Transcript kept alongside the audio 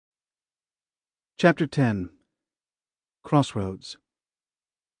Chapter 10. Crossroads.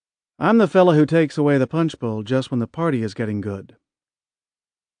 I'm the fellow who takes away the punch bowl just when the party is getting good.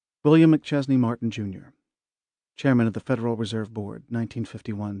 William McChesney Martin, Jr., Chairman of the Federal Reserve Board,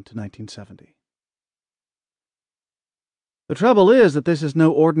 1951 to 1970. The trouble is that this is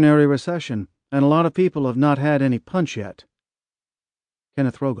no ordinary recession, and a lot of people have not had any punch yet.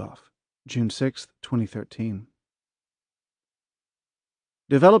 Kenneth Rogoff, June 6, 2013.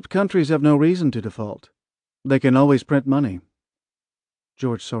 Developed countries have no reason to default. They can always print money.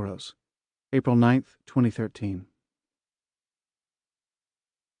 George Soros, April 9, 2013.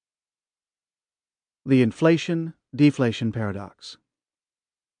 The inflation-deflation paradox.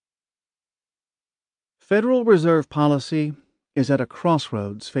 Federal Reserve policy is at a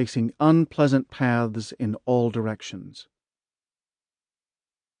crossroads facing unpleasant paths in all directions.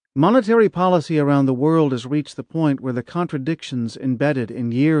 Monetary policy around the world has reached the point where the contradictions embedded in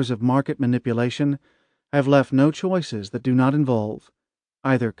years of market manipulation have left no choices that do not involve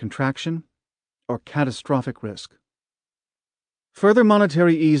either contraction or catastrophic risk. Further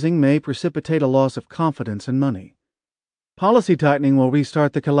monetary easing may precipitate a loss of confidence in money. Policy tightening will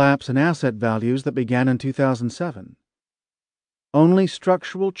restart the collapse in asset values that began in 2007. Only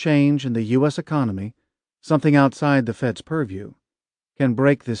structural change in the U.S. economy, something outside the Fed's purview, can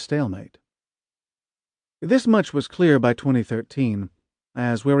break this stalemate. This much was clear by 2013,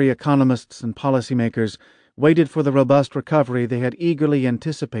 as weary economists and policymakers waited for the robust recovery they had eagerly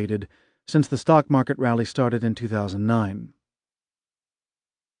anticipated since the stock market rally started in 2009.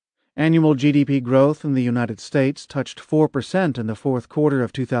 Annual GDP growth in the United States touched 4% in the fourth quarter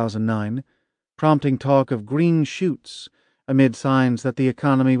of 2009, prompting talk of green shoots amid signs that the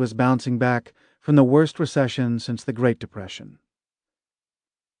economy was bouncing back from the worst recession since the Great Depression.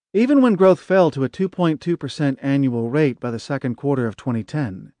 Even when growth fell to a 2.2% annual rate by the second quarter of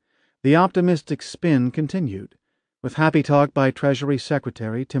 2010, the optimistic spin continued, with happy talk by Treasury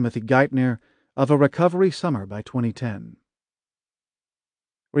Secretary Timothy Geithner of a recovery summer by 2010.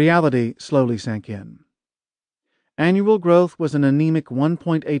 Reality slowly sank in. Annual growth was an anemic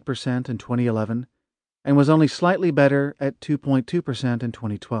 1.8% in 2011 and was only slightly better at 2.2% in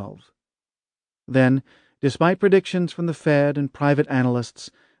 2012. Then, despite predictions from the Fed and private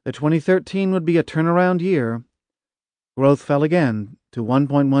analysts that 2013 would be a turnaround year, growth fell again to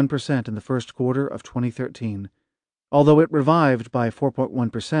 1.1% in the first quarter of 2013, although it revived by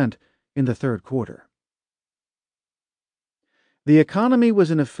 4.1% in the third quarter. The economy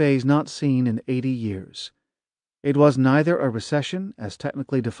was in a phase not seen in 80 years. It was neither a recession, as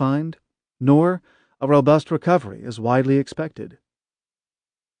technically defined, nor a robust recovery, as widely expected.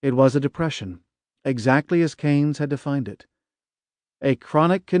 It was a depression, exactly as Keynes had defined it. A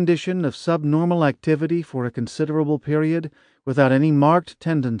chronic condition of subnormal activity for a considerable period without any marked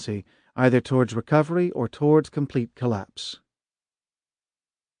tendency either towards recovery or towards complete collapse.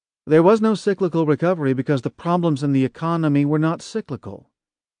 There was no cyclical recovery because the problems in the economy were not cyclical.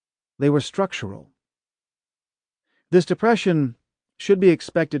 They were structural. This depression should be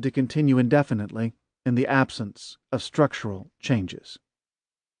expected to continue indefinitely in the absence of structural changes.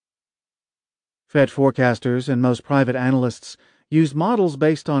 Fed forecasters and most private analysts used models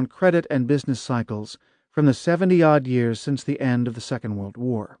based on credit and business cycles from the 70-odd years since the end of the Second World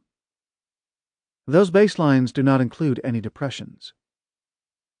War. Those baselines do not include any depressions.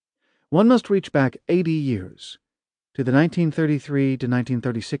 One must reach back 80 years to the 1933 to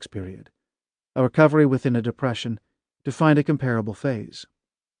 1936 period, a recovery within a depression, to find a comparable phase.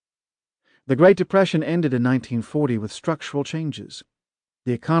 The Great Depression ended in 1940 with structural changes.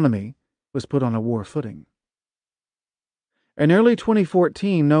 The economy was put on a war footing. In early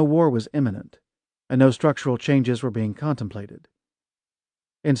 2014, no war was imminent, and no structural changes were being contemplated.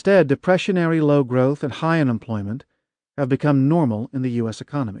 Instead, depressionary low growth and high unemployment have become normal in the U.S.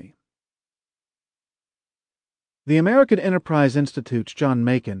 economy. The American Enterprise Institute's John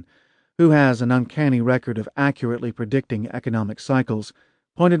Makin, who has an uncanny record of accurately predicting economic cycles,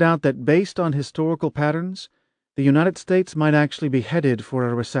 pointed out that based on historical patterns, the United States might actually be headed for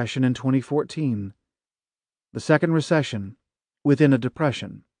a recession in 2014, the second recession within a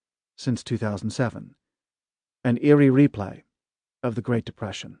depression since 2007, an eerie replay of the Great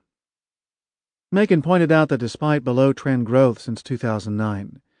Depression. Makin pointed out that despite below-trend growth since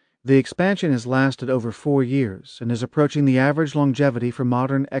 2009, the expansion has lasted over 4 years and is approaching the average longevity for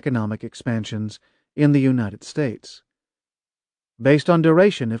modern economic expansions in the United States. Based on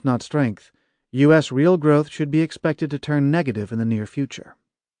duration, if not strength, U.S. real growth should be expected to turn negative in the near future.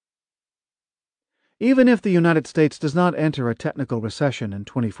 Even if the United States does not enter a technical recession in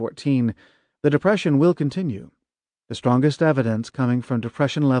 2014, the depression will continue, the strongest evidence coming from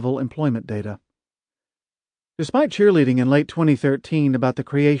depression-level employment data Despite cheerleading in late 2013 about the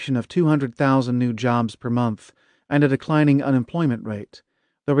creation of 200,000 new jobs per month and a declining unemployment rate,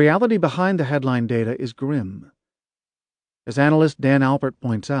 the reality behind the headline data is grim. As analyst Dan Alpert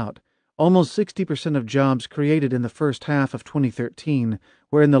points out, almost 60% of jobs created in the first half of 2013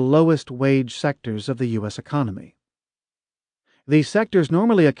 were in the lowest wage sectors of the U.S. economy. These sectors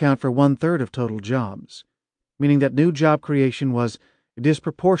normally account for 1/3 of total jobs, meaning that new job creation was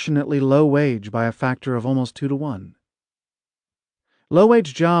disproportionately low wage by a factor of almost 2 to 1.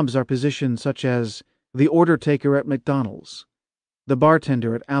 Low-wage jobs are positions such as the order taker at McDonald's, the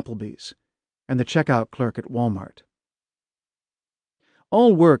bartender at Applebee's, and the checkout clerk at Walmart.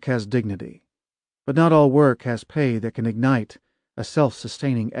 All work has dignity, but not all work has pay that can ignite a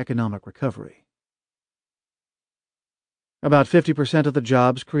self-sustaining economic recovery. About 50% of the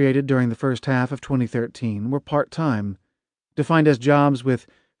jobs created during the first half of 2013 were part-time, defined as jobs with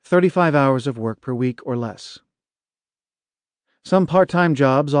 35 hours of work per week or less. Some part-time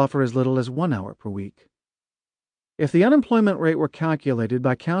jobs offer as little as 1 hour per week. If the unemployment rate were calculated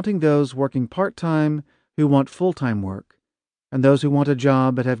by counting those working part-time who want full-time work and those who want a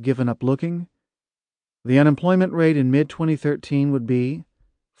job but have given up looking, the unemployment rate in mid-2013 would be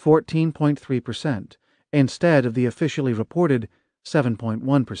 14.3% instead of the officially reported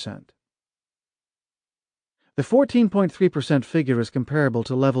 7.1%. The 14.3% figure is comparable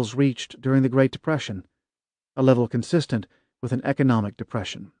to levels reached during the Great Depression, a level consistent with an economic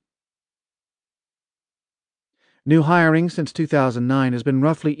depression. New hiring since 2009 has been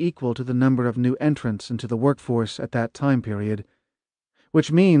roughly equal to the number of new entrants into the workforce at that time period,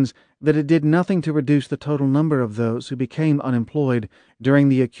 which means that it did nothing to reduce the total number of those who became unemployed during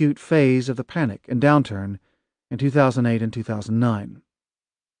the acute phase of the panic and downturn in 2008 and 2009.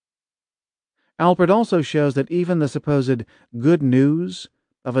 Alpert also shows that even the supposed good news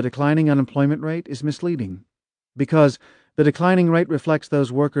of a declining unemployment rate is misleading, because the declining rate reflects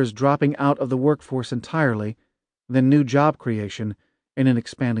those workers dropping out of the workforce entirely, then new job creation in an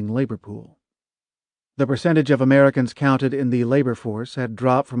expanding labor pool. The percentage of Americans counted in the labor force had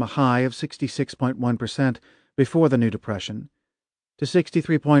dropped from a high of 66.1% before the New Depression to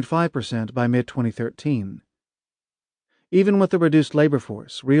 63.5% by mid-2013. Even with the reduced labor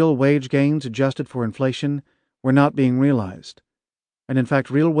force, real wage gains adjusted for inflation were not being realized, and in fact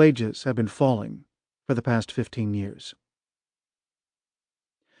real wages have been falling for the past 15 years.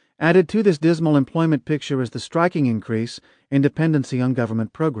 Added to this dismal employment picture is the striking increase in dependency on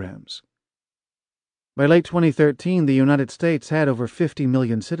government programs. By late 2013, the United States had over 50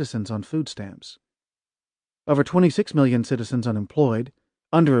 million citizens on food stamps, over 26 million citizens unemployed,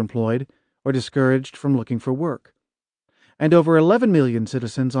 underemployed, or discouraged from looking for work, and over 11 million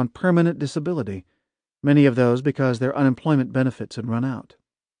citizens on permanent disability, many of those because their unemployment benefits had run out.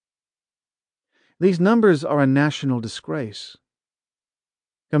 These numbers are a national disgrace.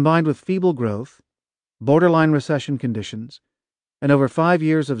 Combined with feeble growth, borderline recession conditions, and over 5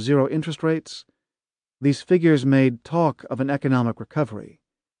 years of zero interest rates, these figures made talk of an economic recovery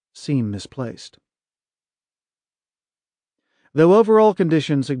seem misplaced. Though overall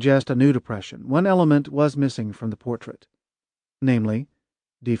conditions suggest a new depression, one element was missing from the portrait, namely,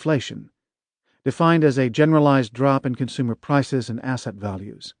 deflation, defined as a generalized drop in consumer prices and asset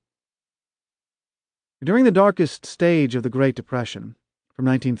values. During the darkest stage of the Great Depression, from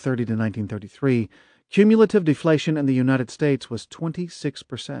 1930 to 1933, cumulative deflation in the United States was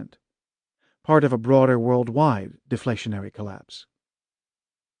 26%, part of a broader worldwide deflationary collapse.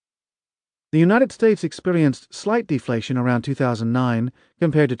 The United States experienced slight deflation around 2009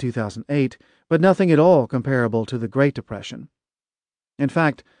 compared to 2008, but nothing at all comparable to the Great Depression. In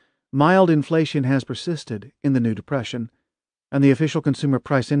fact, mild inflation has persisted in the New Depression, and the official Consumer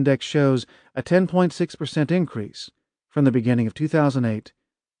Price Index shows a 10.6% increase from the beginning of 2008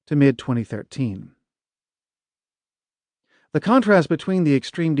 to mid-2013. The contrast between the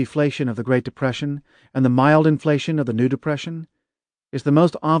extreme deflation of the Great Depression and the mild inflation of the New Depression is the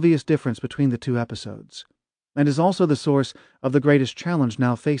most obvious difference between the two episodes, and is also the source of the greatest challenge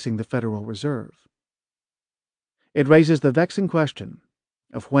now facing the Federal Reserve. It raises the vexing question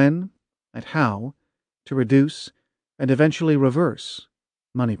of when and how to reduce and eventually reverse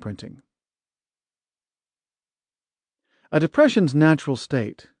money printing. A depression's natural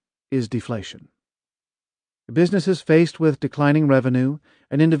state is deflation. Businesses faced with declining revenue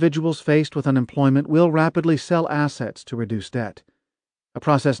and individuals faced with unemployment will rapidly sell assets to reduce debt, a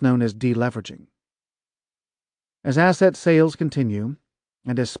process known as deleveraging. As asset sales continue,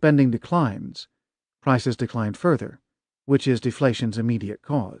 and as spending declines, prices decline further, which is deflation's immediate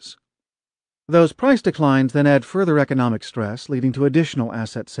cause. Those price declines then add further economic stress, leading to additional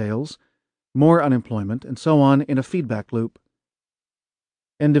asset sales, more unemployment, and so on in a feedback loop.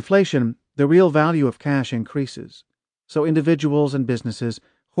 In deflation, the real value of cash increases, so individuals and businesses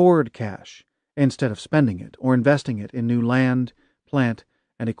hoard cash instead of spending it or investing it in new land, plant,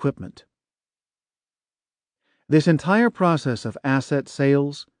 and equipment. This entire process of asset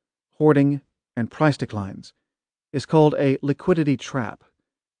sales, hoarding, and price declines is called a liquidity trap,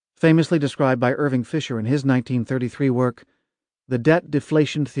 famously described by Irving Fisher in his 1933 work, The Debt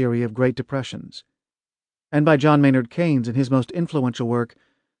Deflation Theory of Great Depressions, and by John Maynard Keynes in his most influential work,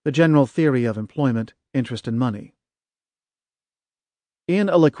 The General Theory of Employment, Interest and Money. In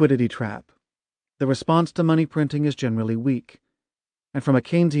a liquidity trap, the response to money printing is generally weak, and from a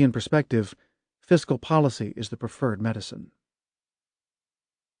Keynesian perspective, fiscal policy is the preferred medicine.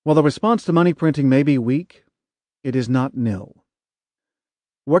 While the response to money printing may be weak, it is not nil.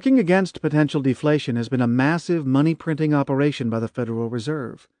 Working against potential deflation has been a massive money printing operation by the Federal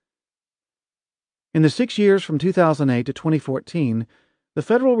Reserve. In the 6 years from 2008 to 2014, the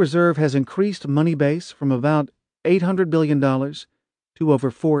Federal Reserve has increased money base from about $800 billion to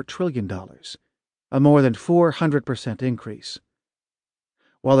over $4 trillion, a more than 400% increase.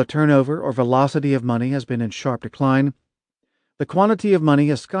 While the turnover or velocity of money has been in sharp decline, the quantity of money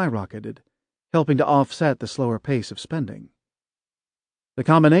has skyrocketed, helping to offset the slower pace of spending. The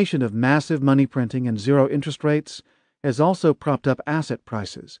combination of massive money printing and zero interest rates has also propped up asset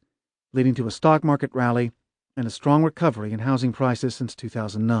prices, leading to a stock market rally and a strong recovery in housing prices since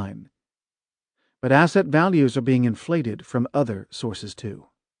 2009. But asset values are being inflated from other sources too.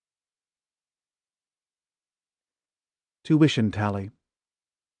 Tuition tally.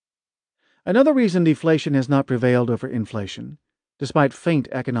 Another reason deflation has not prevailed over inflation, despite faint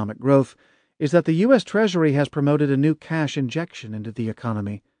economic growth, is that the U.S. Treasury has promoted a new cash injection into the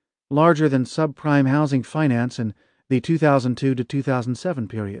economy, larger than subprime housing finance in the 2002 to 2007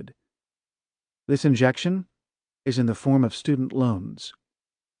 period. This injection is in the form of student loans.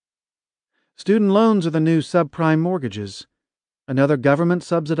 Student loans are the new subprime mortgages, another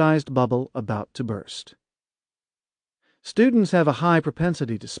government-subsidized bubble about to burst. Students have a high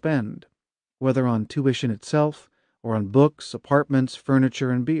propensity to spend, whether on tuition itself or on books, apartments,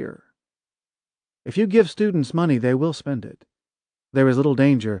 furniture, and beer. If you give students money, they will spend it. There is little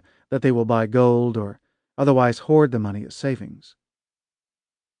danger that they will buy gold or otherwise hoard the money as savings.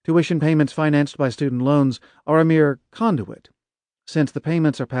 Tuition payments financed by student loans are a mere conduit, since the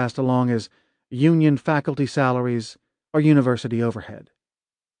payments are passed along as union faculty salaries or university overhead.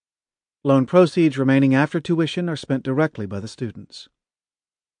 Loan proceeds remaining after tuition are spent directly by the students.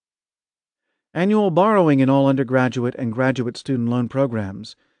 Annual borrowing in all undergraduate and graduate student loan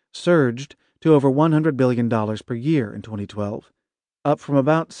programs surged to over $100 billion per year in 2012, up from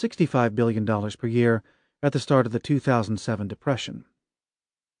about $65 billion per year at the start of the 2007 Depression.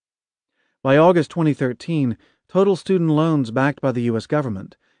 By August 2013, total student loans backed by the U.S.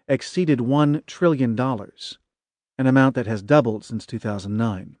 government exceeded $1 trillion, an amount that has doubled since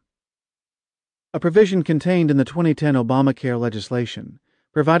 2009. A provision contained in the 2010 Obamacare legislation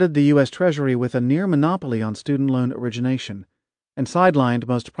provided the U.S. Treasury with a near monopoly on student loan origination and sidelined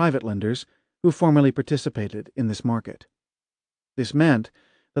most private lenders who formerly participated in this market. This meant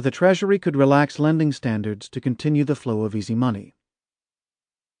that the Treasury could relax lending standards to continue the flow of easy money.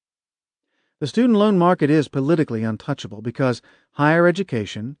 The student loan market is politically untouchable because higher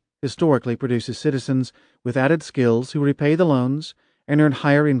education historically produces citizens with added skills who repay the loans and earn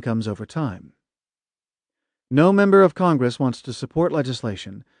higher incomes over time. No member of Congress wants to support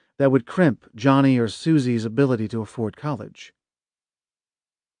legislation that would crimp Johnny or Susie's ability to afford college.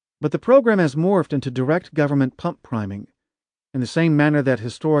 But the program has morphed into direct government pump priming, in the same manner that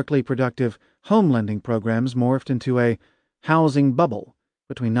historically productive home lending programs morphed into a housing bubble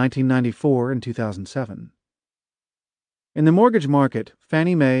between 1994 and 2007. In the mortgage market,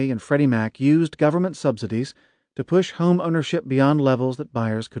 Fannie Mae and Freddie Mac used government subsidies to push home ownership beyond levels that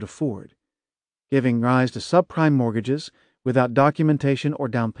buyers could afford, giving rise to subprime mortgages without documentation or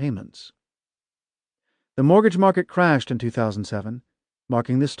down payments. The mortgage market crashed in 2007,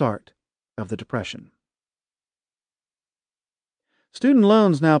 marking the start of the Depression. Student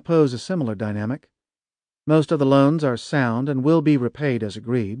loans now pose a similar dynamic. Most of the loans are sound and will be repaid as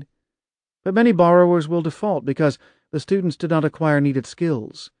agreed, but many borrowers will default because the students did not acquire needed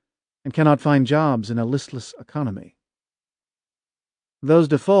skills and cannot find jobs in a listless economy. Those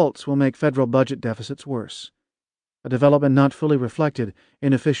defaults will make federal budget deficits worse, a development not fully reflected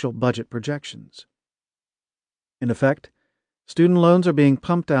in official budget projections. In effect, student loans are being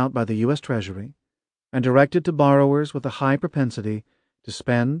pumped out by the U.S. Treasury and directed to borrowers with a high propensity to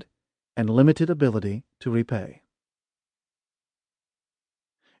spend and limited ability to repay.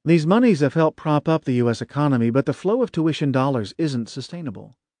 These monies have helped prop up the U.S. economy, but the flow of tuition dollars isn't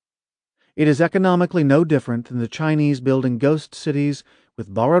sustainable. It is economically no different than the Chinese building ghost cities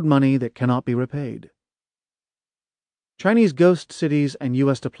with borrowed money that cannot be repaid. Chinese ghost cities and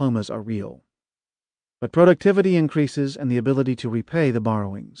U.S. diplomas are real, but productivity increases and the ability to repay the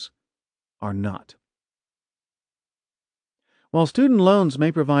borrowings are not. While student loans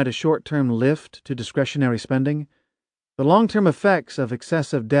may provide a short-term lift to discretionary spending, the long-term effects of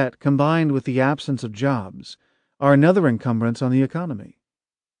excessive debt combined with the absence of jobs are another encumbrance on the economy.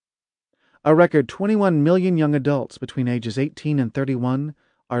 A record 21 million young adults between ages 18 and 31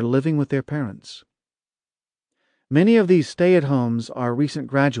 are living with their parents. Many of these stay-at-homes are recent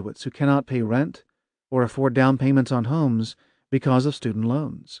graduates who cannot pay rent or afford down payments on homes because of student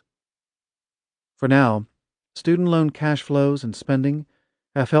loans. For now, student loan cash flows and spending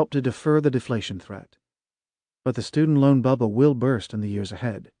have helped to defer the deflation threat. But the student loan bubble will burst in the years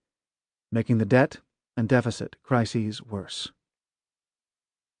ahead, making the debt and deficit crises worse.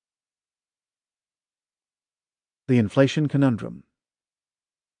 The inflation conundrum.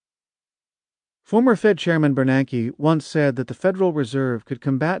 Former Fed Chairman Bernanke once said that the Federal Reserve could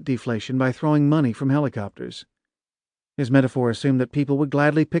combat deflation by throwing money from helicopters. His metaphor assumed that people would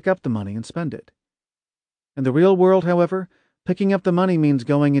gladly pick up the money and spend it. In the real world, however, picking up the money means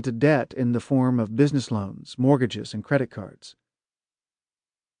going into debt in the form of business loans, mortgages, and credit cards.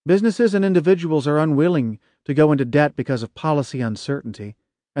 Businesses and individuals are unwilling to go into debt because of policy uncertainty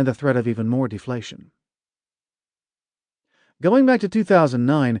and the threat of even more deflation. Going back to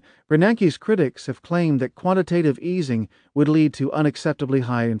 2009, Bernanke's critics have claimed that quantitative easing would lead to unacceptably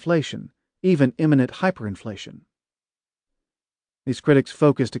high inflation, even imminent hyperinflation. These critics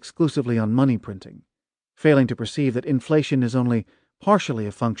focused exclusively on money printing, failing to perceive that inflation is only partially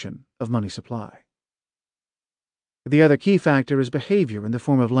a function of money supply. The other key factor is behavior in the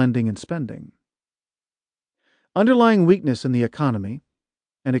form of lending and spending. Underlying weakness in the economy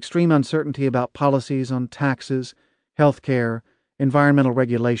and extreme uncertainty about policies on taxes, health care, environmental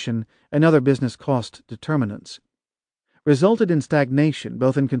regulation, and other business cost determinants resulted in stagnation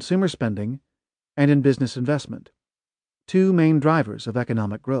both in consumer spending and in business investment, two main drivers of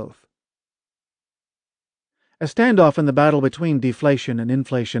economic growth. A standoff in the battle between deflation and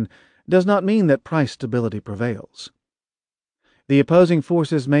inflation does not mean that price stability prevails. The opposing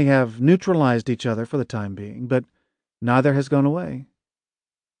forces may have neutralized each other for the time being, but neither has gone away.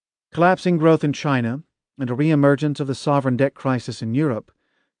 Collapsing growth in China and a re-emergence of the sovereign debt crisis in Europe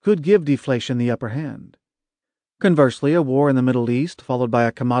could give deflation the upper hand. Conversely, a war in the Middle East, followed by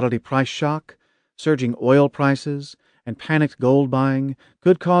a commodity price shock, surging oil prices, and panicked gold buying,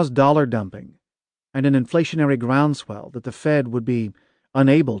 could cause dollar dumping and an inflationary groundswell that the Fed would be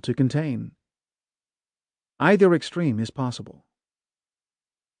unable to contain. Either extreme is possible.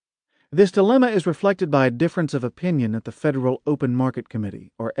 This dilemma is reflected by a difference of opinion at the Federal Open Market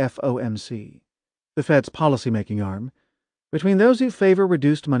Committee, or FOMC, the Fed's policymaking arm, between those who favor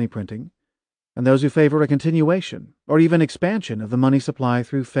reduced money printing and those who favor a continuation or even expansion of the money supply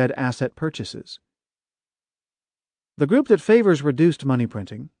through Fed asset purchases. The group that favors reduced money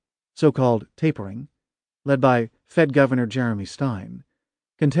printing, so-called tapering, led by Fed Governor Jeremy Stein,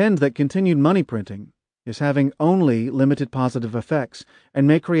 contends that continued money printing is having only limited positive effects and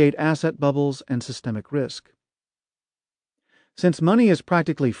may create asset bubbles and systemic risk. Since money is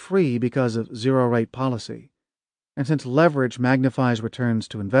practically free because of zero-rate policy, and since leverage magnifies returns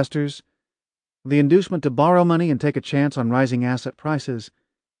to investors, the inducement to borrow money and take a chance on rising asset prices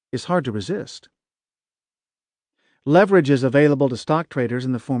is hard to resist. Leverage is available to stock traders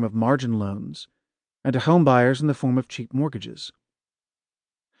in the form of margin loans and to home buyers in the form of cheap mortgages.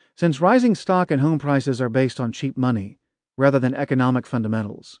 Since rising stock and home prices are based on cheap money rather than economic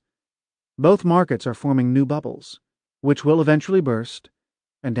fundamentals, both markets are forming new bubbles, which will eventually burst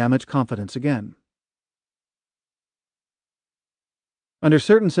and damage confidence again. Under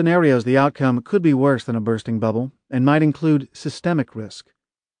certain scenarios, the outcome could be worse than a bursting bubble and might include systemic risk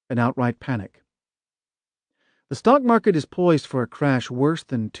and outright panic. The stock market is poised for a crash worse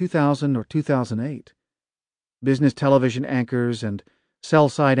than 2000 or 2008. Business television anchors and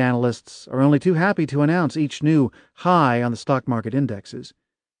sell-side analysts are only too happy to announce each new high on the stock market indexes.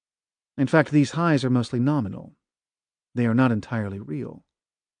 In fact, these highs are mostly nominal. They are not entirely real.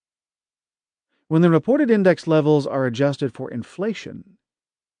 When the reported index levels are adjusted for inflation,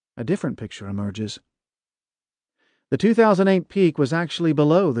 a different picture emerges. The 2008 peak was actually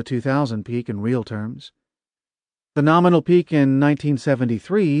below the 2000 peak in real terms. The nominal peak in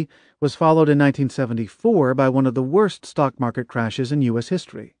 1973 was followed in 1974 by one of the worst stock market crashes in U.S.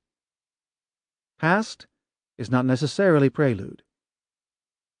 history. Past is not necessarily prelude.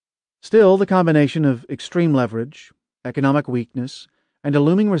 Still, the combination of extreme leverage, economic weakness, and a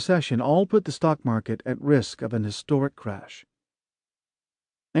looming recession all put the stock market at risk of an historic crash.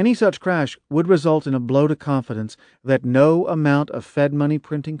 Any such crash would result in a blow to confidence that no amount of Fed money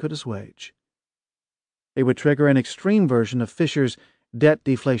printing could assuage. It would trigger an extreme version of Fisher's debt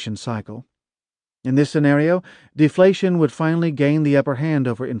deflation cycle. In this scenario, deflation would finally gain the upper hand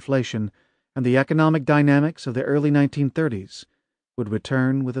over inflation, and the economic dynamics of the early 1930s would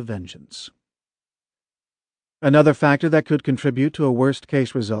return with a vengeance. Another factor that could contribute to a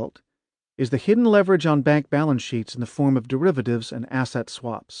worst-case result is the hidden leverage on bank balance sheets in the form of derivatives and asset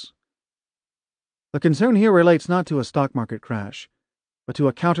swaps. The concern here relates not to a stock market crash, but to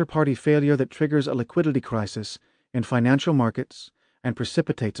a counterparty failure that triggers a liquidity crisis in financial markets and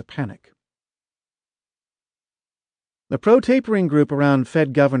precipitates a panic. The pro-tapering group around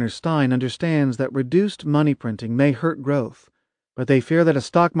Fed Governor Stein understands that reduced money printing may hurt growth, but they fear that a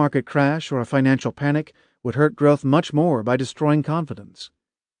stock market crash or a financial panic would hurt growth much more by destroying confidence.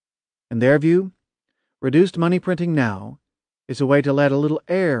 In their view, reduced money printing now is a way to let a little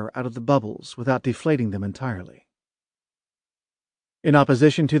air out of the bubbles without deflating them entirely. In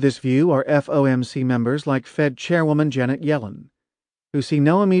opposition to this view are FOMC members like Fed Chairwoman Janet Yellen, who see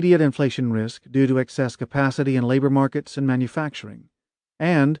no immediate inflation risk due to excess capacity in labor markets and manufacturing,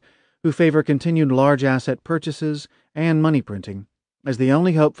 and who favor continued large asset purchases and money printing as the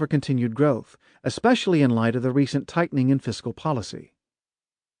only hope for continued growth, especially in light of the recent tightening in fiscal policy.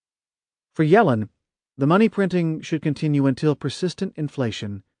 For Yellen, the money printing should continue until persistent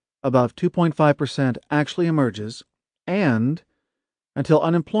inflation above 2.5% actually emerges and until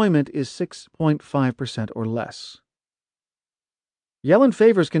unemployment is 6.5% or less. Yellen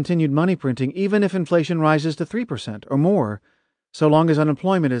favors continued money printing even if inflation rises to 3% or more, so long as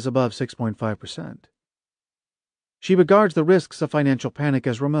unemployment is above 6.5%. She regards the risks of financial panic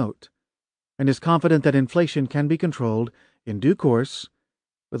as remote and is confident that inflation can be controlled in due course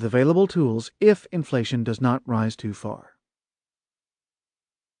with available tools if inflation does not rise too far.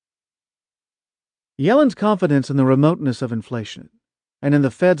 Yellen's confidence in the remoteness of inflation and in the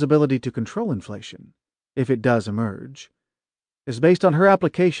Fed's ability to control inflation, if it does emerge, is based on her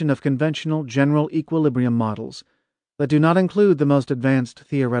application of conventional general equilibrium models that do not include the most advanced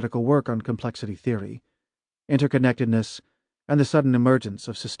theoretical work on complexity theory, interconnectedness, and the sudden emergence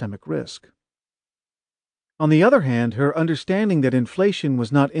of systemic risk. On the other hand, her understanding that inflation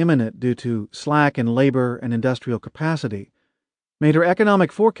was not imminent due to slack in labor and industrial capacity made her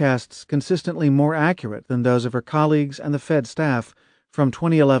economic forecasts consistently more accurate than those of her colleagues and the Fed staff from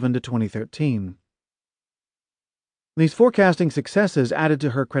 2011 to 2013. These forecasting successes added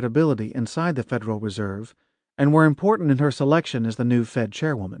to her credibility inside the Federal Reserve and were important in her selection as the new Fed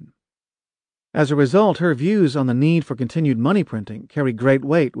chairwoman. As a result, her views on the need for continued money printing carry great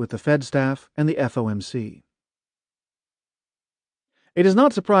weight with the Fed staff and the FOMC. It is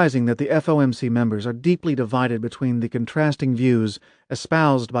not surprising that the FOMC members are deeply divided between the contrasting views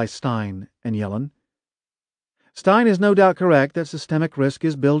espoused by Stein and Yellen. Stein is no doubt correct that systemic risk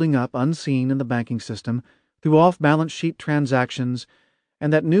is building up unseen in the banking system through off-balance sheet transactions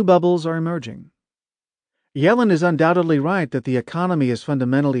and that new bubbles are emerging. Yellen is undoubtedly right that the economy is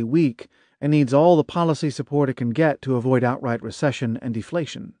fundamentally weak and needs all the policy support it can get to avoid outright recession and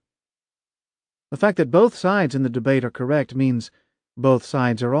deflation. The fact that both sides in the debate are correct means both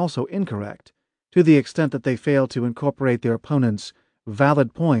sides are also incorrect, to the extent that they fail to incorporate their opponents'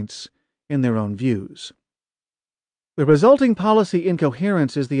 valid points in their own views. The resulting policy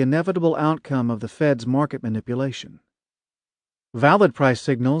incoherence is the inevitable outcome of the Fed's market manipulation. Valid price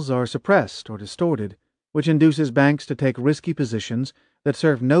signals are suppressed or distorted, which induces banks to take risky positions that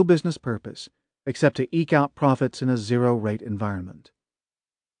serve no business purpose except to eke out profits in a zero-rate environment.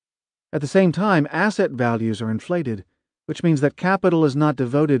 At the same time, asset values are inflated, which means that capital is not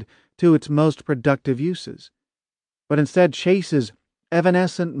devoted to its most productive uses, but instead chases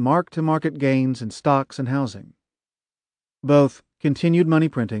evanescent mark-to-market gains in stocks and housing. Both continued money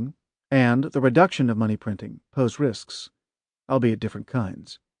printing and the reduction of money printing pose risks, albeit different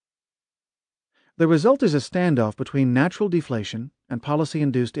kinds. The result is a standoff between natural deflation and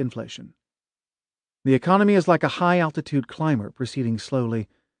policy-induced inflation. The economy is like a high-altitude climber proceeding slowly,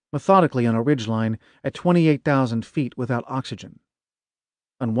 methodically on a ridgeline at 28,000 feet without oxygen.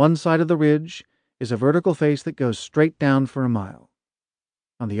 On one side of the ridge is a vertical face that goes straight down for a mile.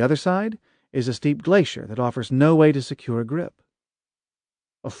 On the other side is a steep glacier that offers no way to secure a grip.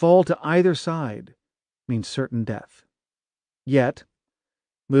 A fall to either side means certain death. Yet,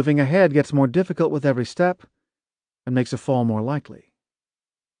 moving ahead gets more difficult with every step and makes a fall more likely.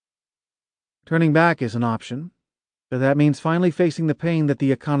 Turning back is an option, But that means finally facing the pain that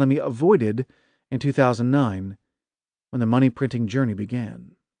the economy avoided in 2009 when the money printing journey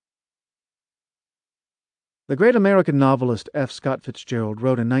began. The great American novelist F. Scott Fitzgerald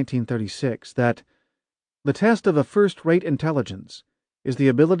wrote in 1936 that the test of a first-rate intelligence is the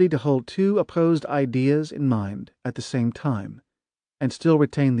ability to hold two opposed ideas in mind at the same time and still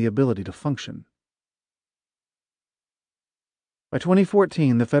retain the ability to function. By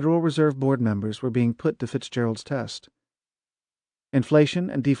 2014, the Federal Reserve Board members were being put to Fitzgerald's test. Inflation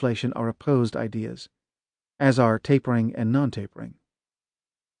and deflation are opposed ideas, as are tapering and non-tapering.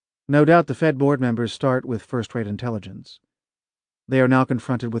 No doubt the Fed board members start with first-rate intelligence. They are now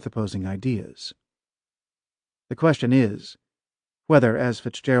confronted with opposing ideas. The question is whether, as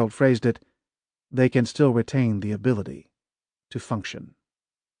Fitzgerald phrased it, they can still retain the ability to function.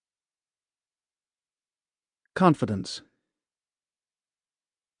 Confidence.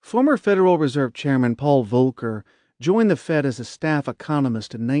 Former Federal Reserve Chairman Paul Volcker joined the Fed as a staff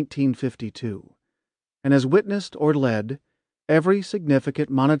economist in 1952 and has witnessed or led every significant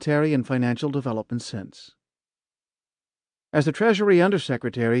monetary and financial development since. As the Treasury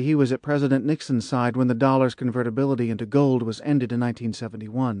Undersecretary, he was at President Nixon's side when the dollar's convertibility into gold was ended in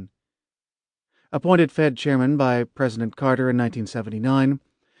 1971. Appointed Fed chairman by President Carter in 1979,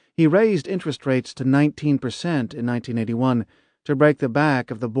 he raised interest rates to 19% in 1981 to break the back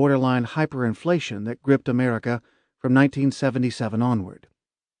of the borderline hyperinflation that gripped America from 1977 onward.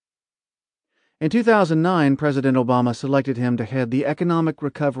 In 2009, President Obama selected him to head the Economic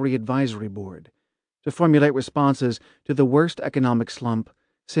Recovery Advisory Board to formulate responses to the worst economic slump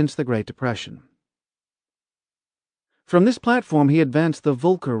since the Great Depression. From this platform, he advanced the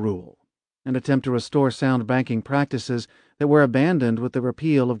Volcker Rule, an attempt to restore sound banking practices that were abandoned with the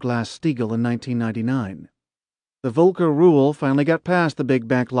repeal of Glass-Steagall in 1999. The Volcker Rule finally got past the big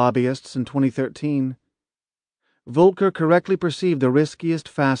bank lobbyists in 2013. Volcker correctly perceived the riskiest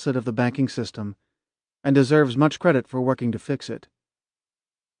facet of the banking system and deserves much credit for working to fix it.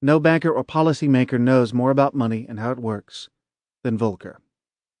 No banker or policymaker knows more about money and how it works than Volcker.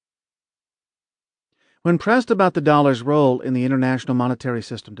 When pressed about the dollar's role in the international monetary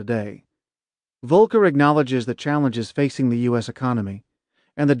system today, Volcker acknowledges the challenges facing the U.S. economy,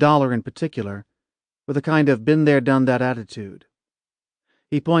 and the dollar in particular, with a kind of been-there-done-that attitude.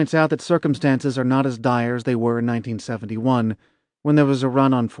 He points out that circumstances are not as dire as they were in 1971, when there was a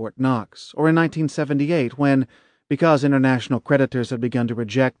run on Fort Knox, or in 1978 when, because international creditors had begun to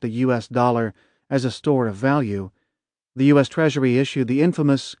reject the U.S. dollar as a store of value, the U.S. Treasury issued the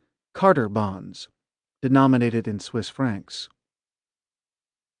infamous Carter bonds, denominated in Swiss francs.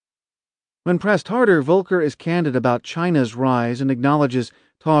 When pressed harder, Volcker is candid about China's rise and acknowledges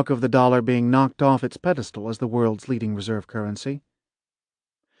talk of the dollar being knocked off its pedestal as the world's leading reserve currency.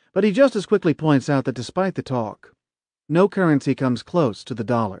 But he just as quickly points out that despite the talk, no currency comes close to the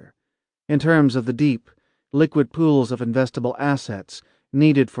dollar in terms of the deep, liquid pools of investable assets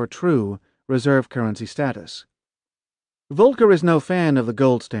needed for true reserve currency status. Volcker is no fan of the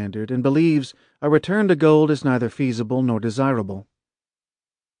gold standard and believes a return to gold is neither feasible nor desirable.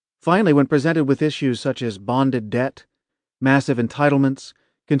 Finally, when presented with issues such as bonded debt, massive entitlements,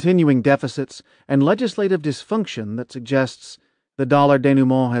 continuing deficits, and legislative dysfunction that suggests the dollar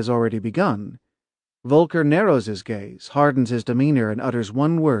denouement has already begun, Volcker narrows his gaze, hardens his demeanor, and utters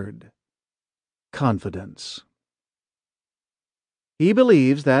one word: confidence. He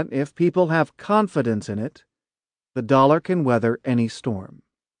believes that if people have confidence in it, the dollar can weather any storm.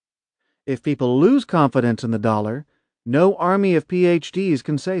 If people lose confidence in the dollar, no army of PhDs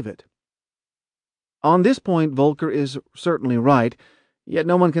can save it. On this point, Volcker is certainly right, yet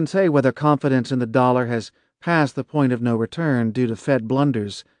no one can say whether confidence in the dollar has passed the point of no return due to Fed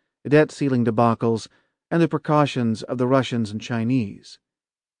blunders, debt ceiling debacles, and the precautions of the Russians and Chinese.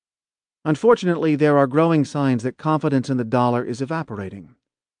 Unfortunately, there are growing signs that confidence in the dollar is evaporating.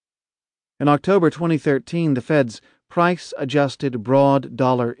 In October 2013, the Fed's price-adjusted broad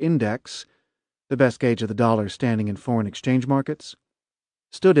dollar index, the best gauge of the dollar standing in foreign exchange markets,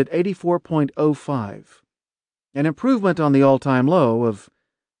 stood at 84.05, an improvement on the all-time low of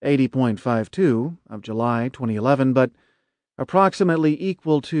 80.52 of July 2011, but approximately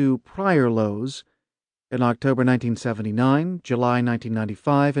equal to prior lows in October 1979, July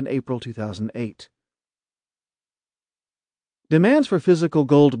 1995, and April 2008. Demands for physical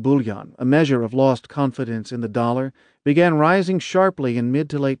gold bullion, a measure of lost confidence in the dollar, began rising sharply in mid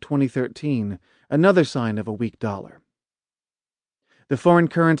to late 2013, another sign of a weak dollar. The foreign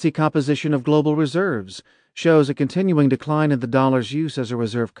currency composition of global reserves shows a continuing decline in the dollar's use as a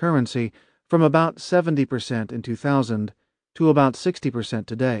reserve currency from about 70% in 2000 to about 60%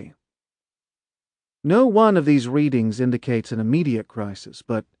 today. No one of these readings indicates an immediate crisis,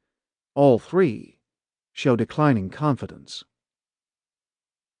 but all three show declining confidence.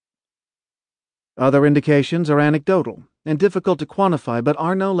 Other indications are anecdotal and difficult to quantify, but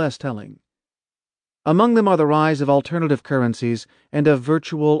are no less telling. Among them are the rise of alternative currencies and of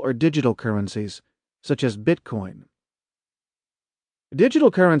virtual or digital currencies, such as Bitcoin.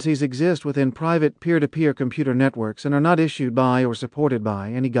 Digital currencies exist within private peer-to-peer computer networks and are not issued by or supported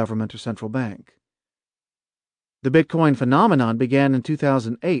by any government or central bank. The Bitcoin phenomenon began in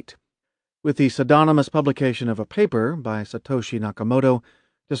 2008 with the pseudonymous publication of a paper by Satoshi Nakamoto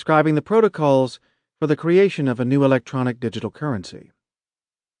describing the protocols for the creation of a new electronic digital currency.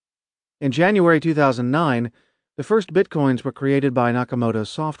 In January 2009, the first Bitcoins were created by Nakamoto's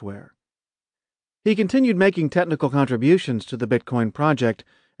software. He continued making technical contributions to the Bitcoin project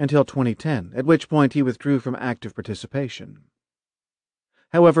until 2010, at which point he withdrew from active participation.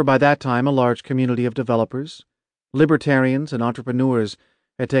 However, by that time, a large community of developers, libertarians, and entrepreneurs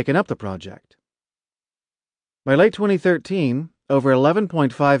had taken up the project. By late 2013, over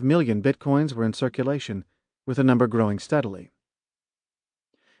 11.5 million Bitcoins were in circulation, with the number growing steadily.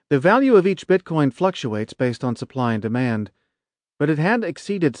 The value of each Bitcoin fluctuates based on supply and demand, but it had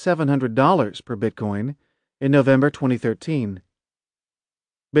exceeded $700 per Bitcoin in November 2013.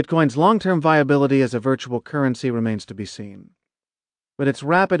 Bitcoin's long-term viability as a virtual currency remains to be seen, but its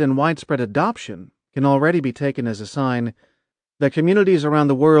rapid and widespread adoption can already be taken as a sign that communities around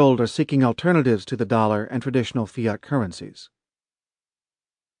the world are seeking alternatives to the dollar and traditional fiat currencies.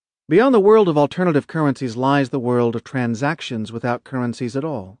 Beyond the world of alternative currencies lies the world of transactions without currencies at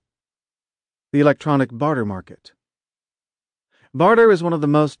all. The electronic barter market. Barter is one of the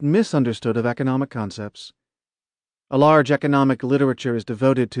most misunderstood of economic concepts. A large economic literature is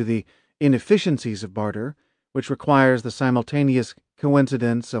devoted to the inefficiencies of barter, which requires the simultaneous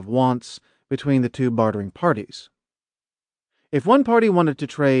coincidence of wants between the two bartering parties. If one party wanted to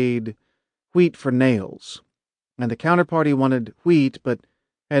trade wheat for nails, and the counterparty wanted wheat but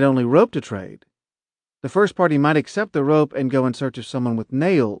had only rope to trade, the first party might accept the rope and go in search of someone with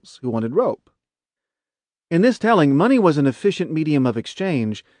nails who wanted rope. In this telling, money was an efficient medium of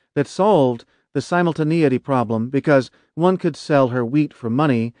exchange that solved the simultaneity problem because one could sell her wheat for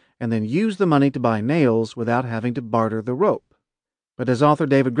money and then use the money to buy nails without having to barter the rope. But as author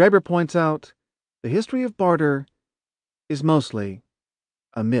David Graeber points out, the history of barter is mostly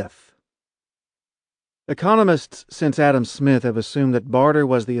a myth. Economists since Adam Smith have assumed that barter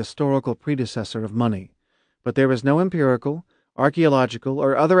was the historical predecessor of money, but there is no empirical, archaeological,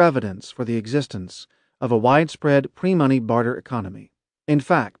 or other evidence for the existence of a widespread pre-money barter economy. In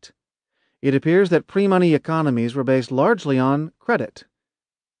fact, it appears that pre-money economies were based largely on credit,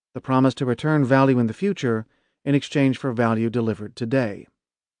 the promise to return value in the future in exchange for value delivered today.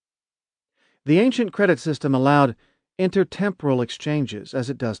 The ancient credit system allowed intertemporal exchanges, as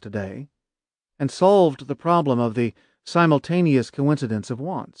it does today, and solved the problem of the simultaneous coincidence of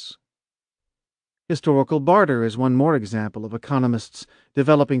wants. Historical barter is one more example of economists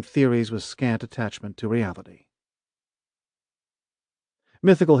developing theories with scant attachment to reality.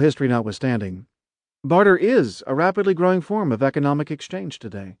 Mythical history notwithstanding, barter is a rapidly growing form of economic exchange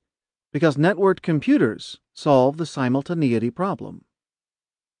today, because networked computers solve the simultaneity problem.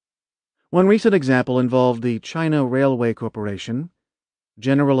 One recent example involved the China Railway Corporation,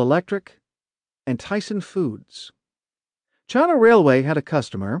 General Electric, and Tyson Foods. China Railway had a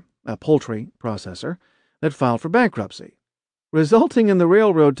customer, a poultry processor, that filed for bankruptcy, resulting in the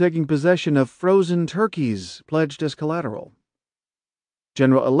railroad taking possession of frozen turkeys pledged as collateral.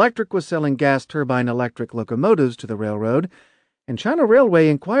 General Electric was selling gas turbine electric locomotives to the railroad, and China Railway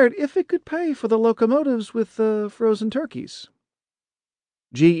inquired if it could pay for the locomotives with frozen turkeys.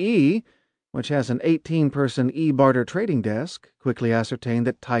 GE, which has an 18-person e-barter trading desk, quickly ascertained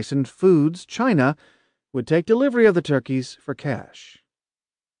that Tyson Foods China would take delivery of the turkeys for cash.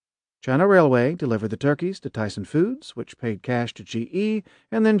 China Railway delivered the turkeys to Tyson Foods, which paid cash to GE,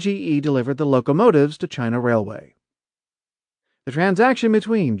 and then GE delivered the locomotives to China Railway. The transaction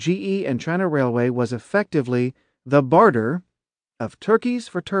between GE and China Railway was effectively the barter of turkeys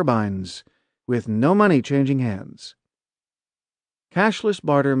for turbines, with no money changing hands. Cashless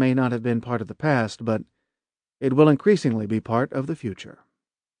barter may not have been part of the past, but it will increasingly be part of the future.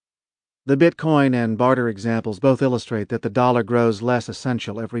 The Bitcoin and barter examples both illustrate that the dollar grows less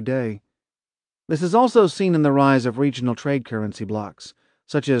essential every day. This is also seen in the rise of regional trade currency blocs,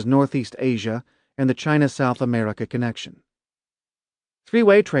 such as Northeast Asia and the China-South America connection.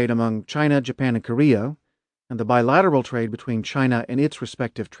 Three-way trade among China, Japan, and Korea, and the bilateral trade between China and its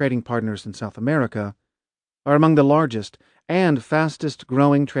respective trading partners in South America, are among the largest and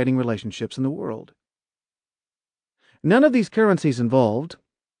fastest-growing trading relationships in the world. None of these currencies involved,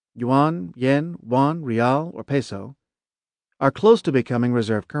 yuan, yen, won, real, or peso, are close to becoming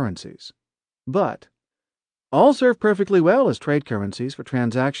reserve currencies. But all serve perfectly well as trade currencies for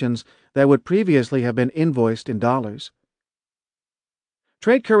transactions that would previously have been invoiced in dollars.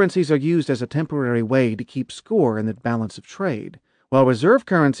 Trade currencies are used as a temporary way to keep score in the balance of trade, while reserve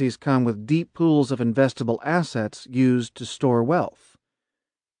currencies come with deep pools of investable assets used to store wealth.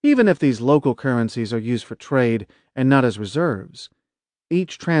 Even if these local currencies are used for trade and not as reserves,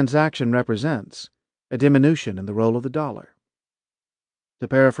 each transaction represents a diminution in the role of the dollar. To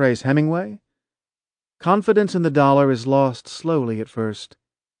paraphrase Hemingway, confidence in the dollar is lost slowly at first,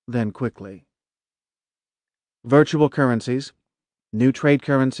 then quickly. Virtual currencies, new trade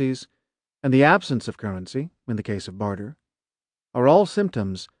currencies, and the absence of currency, in the case of barter, are all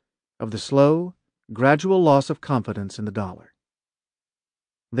symptoms of the slow, gradual loss of confidence in the dollar.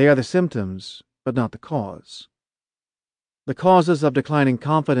 They are the symptoms, but not the cause. The causes of declining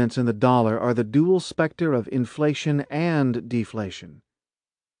confidence in the dollar are the dual specter of inflation and deflation.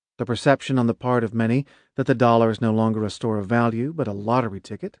 The perception on the part of many that the dollar is no longer a store of value but a lottery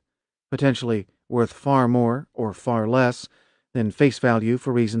ticket, potentially worth far more or far less than face value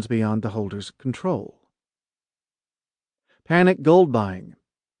for reasons beyond the holder's control. Panic gold buying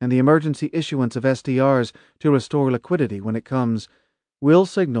and the emergency issuance of SDRs to restore liquidity when it comes will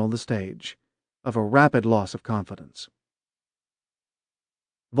signal the stage of a rapid loss of confidence.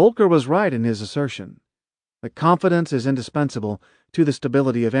 Volcker was right in his assertion that confidence is indispensable to the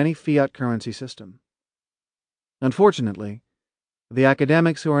stability of any fiat currency system. Unfortunately, the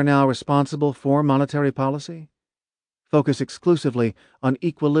academics who are now responsible for monetary policy focus exclusively on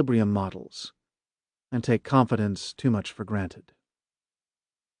equilibrium models and take confidence too much for granted.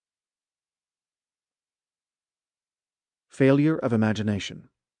 Failure of imagination.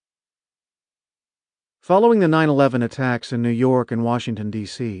 Following the 9/11 attacks in New York and Washington,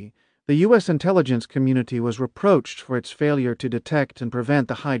 D.C., the U.S. intelligence community was reproached for its failure to detect and prevent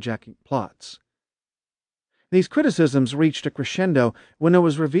the hijacking plots. These criticisms reached a crescendo when it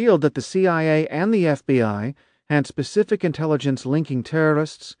was revealed that the CIA and the FBI had specific intelligence linking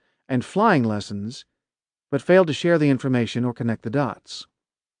terrorists and flying lessons, but failed to share the information or connect the dots.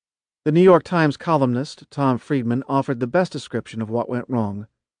 The New York Times columnist Tom Friedman offered the best description of what went wrong.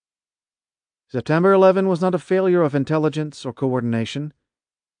 September 11 was not a failure of intelligence or coordination.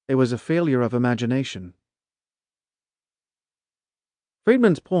 It was a failure of imagination.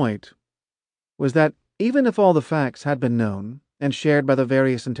 Friedman's point was that even if all the facts had been known and shared by the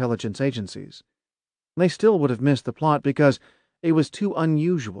various intelligence agencies, they still would have missed the plot because it was too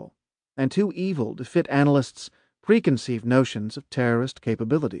unusual and too evil to fit analysts' preconceived notions of terrorist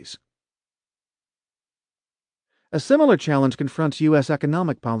capabilities. A similar challenge confronts U.S.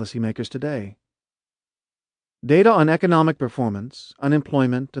 economic policymakers today. Data on economic performance,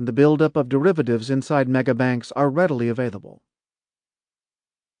 unemployment, and the buildup of derivatives inside megabanks are readily available.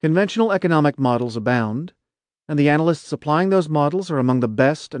 Conventional economic models abound, and the analysts applying those models are among the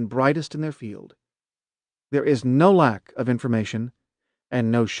best and brightest in their field. There is no lack of information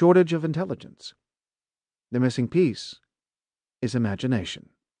and no shortage of intelligence. The missing piece is imagination.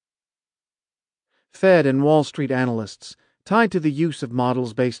 Fed and Wall Street analysts, tied to the use of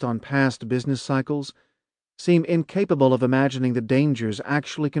models based on past business cycles, seem incapable of imagining the dangers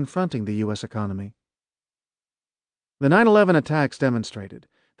actually confronting the U.S. economy. The 9/11 attacks demonstrated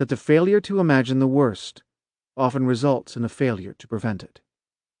that the failure to imagine the worst often results in a failure to prevent it.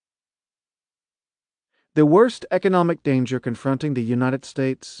 The worst economic danger confronting the United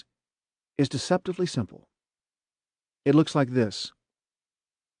States is deceptively simple. It looks like this: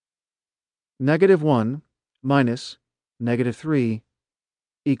 -1 minus -3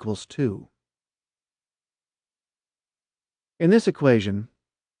 equals 2. In this equation,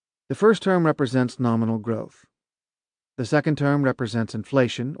 the first term represents nominal growth. The second term represents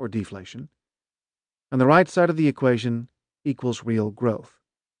inflation or deflation, and the right side of the equation equals real growth.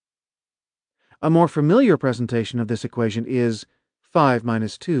 A more familiar presentation of this equation is 5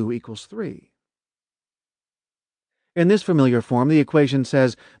 minus 2 equals 3. In this familiar form, the equation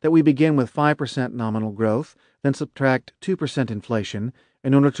says that we begin with 5% nominal growth, then subtract 2% inflation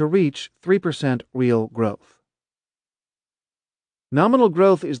in order to reach 3% real growth. Nominal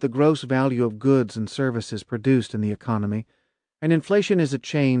growth is the gross value of goods and services produced in the economy, and inflation is a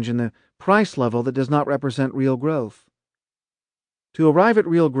change in the price level that does not represent real growth. To arrive at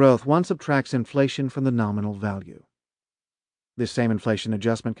real growth, one subtracts inflation from the nominal value. This same inflation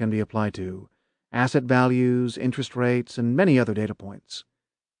adjustment can be applied to asset values, interest rates, and many other data points.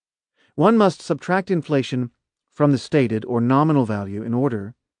 One must subtract inflation from the stated or nominal value in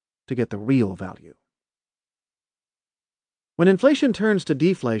order to get the real value. When inflation turns to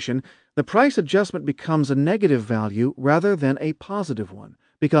deflation, the price adjustment becomes a negative value rather than a positive one,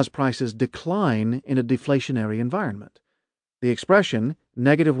 because prices decline in a deflationary environment. The expression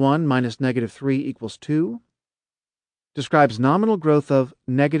 -1 minus -3 equals 2 describes nominal growth of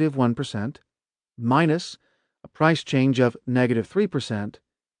 -1% minus a price change of -3%,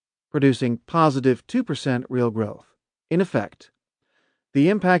 producing positive 2% real growth. In effect, the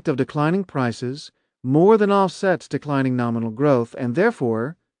impact of declining prices more than offsets declining nominal growth and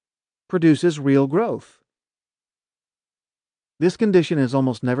therefore produces real growth. This condition has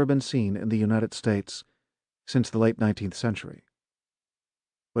almost never been seen in the United States since the late 19th century.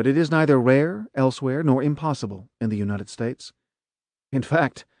 But it is neither rare elsewhere nor impossible in the United States. In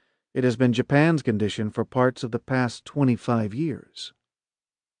fact, it has been Japan's condition for parts of the past 25 years.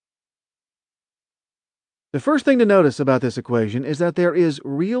 The first thing to notice about this equation is that there is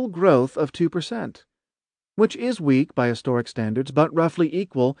real growth of 2%, which is weak by historic standards, but roughly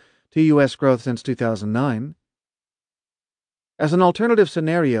equal to U.S. growth since 2009. As an alternative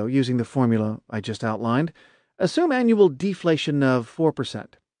scenario using the formula I just outlined, assume annual deflation of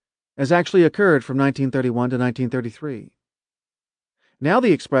 4%, as actually occurred from 1931 to 1933. Now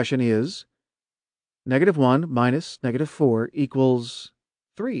the expression is -1 minus -4 equals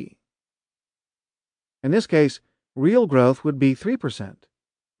 3. In this case, real growth would be 3%,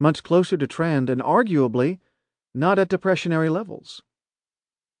 much closer to trend and arguably not at depressionary levels.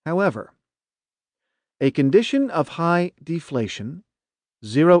 However, a condition of high deflation,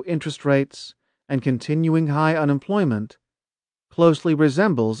 zero interest rates, and continuing high unemployment closely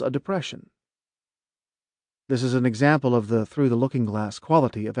resembles a depression. This is an example of the through-the-looking-glass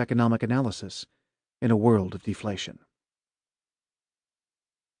quality of economic analysis in a world of deflation.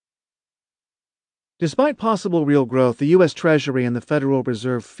 Despite possible real growth, the U.S. Treasury and the Federal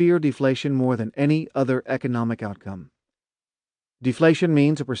Reserve fear deflation more than any other economic outcome. Deflation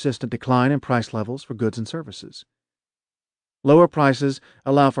means a persistent decline in price levels for goods and services. Lower prices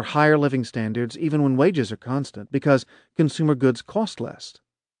allow for higher living standards even when wages are constant because consumer goods cost less.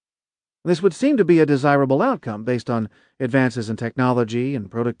 This would seem to be a desirable outcome based on advances in technology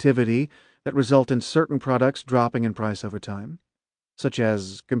and productivity that result in certain products dropping in price over time, such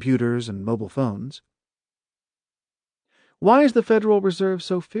as computers and mobile phones. Why is the Federal Reserve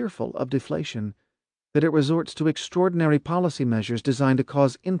so fearful of deflation that it resorts to extraordinary policy measures designed to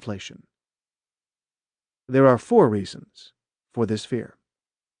cause inflation? There are 4 reasons for this fear.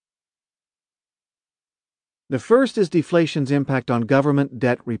 The first is deflation's impact on government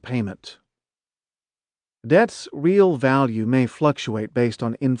debt repayment. Debt's real value may fluctuate based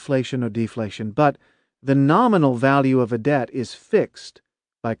on inflation or deflation, but the nominal value of a debt is fixed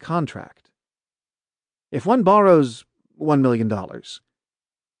by contract. If one borrows $1 million,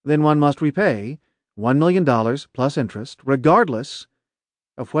 then one must repay $1 million plus interest, regardless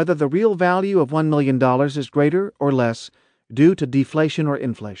of whether the real value of $1 million is greater or less due to deflation or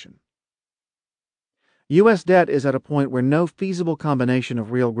inflation. U.S. debt is at a point where no feasible combination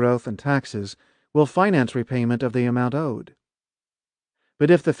of real growth and taxes will finance repayment of the amount owed.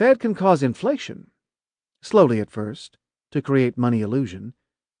 But if the Fed can cause inflation, slowly at first, to create money illusion,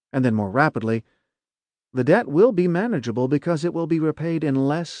 and then more rapidly, the debt will be manageable because it will be repaid in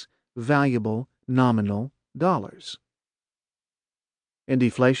less valuable nominal dollars. In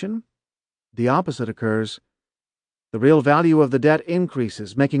deflation, the opposite occurs. The real value of the debt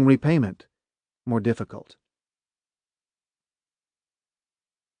increases, making repayment more difficult.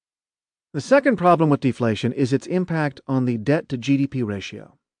 The second problem with deflation is its impact on the debt-to-GDP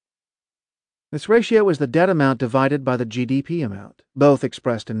ratio. This ratio is the debt amount divided by the GDP amount, both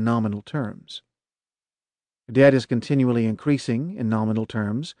expressed in nominal terms. Debt is continually increasing in nominal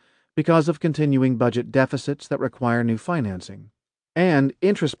terms because of continuing budget deficits that require new financing, and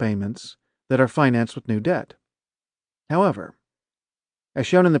interest payments that are financed with new debt. However, as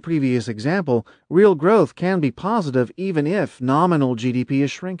shown in the previous example, real growth can be positive even if nominal GDP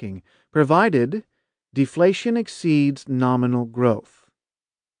is shrinking, provided deflation exceeds nominal growth.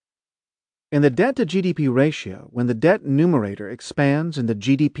 In the debt-to-GDP ratio, when the debt numerator expands and the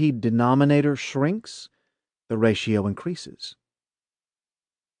GDP denominator shrinks, the ratio increases.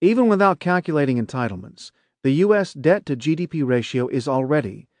 Even without calculating entitlements, the U.S. debt-to-GDP ratio is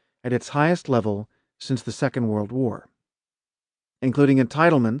already at its highest level since the Second World War. Including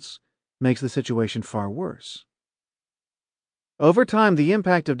entitlements makes the situation far worse. Over time, the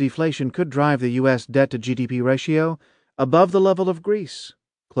impact of deflation could drive the U.S. debt-to-GDP ratio above the level of Greece,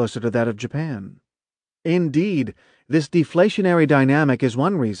 closer to that of Japan. Indeed, this deflationary dynamic is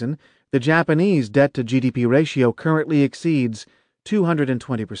one reason the Japanese debt-to-GDP ratio currently exceeds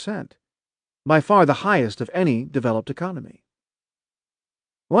 220%, by far the highest of any developed economy.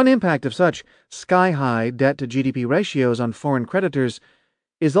 One impact of such sky-high debt-to-GDP ratios on foreign creditors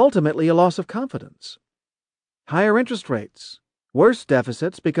is ultimately a loss of confidence. Higher interest rates, worse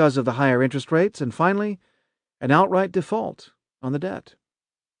deficits because of the higher interest rates, and finally, an outright default on the debt.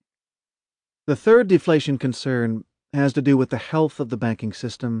 The third deflation concern has to do with the health of the banking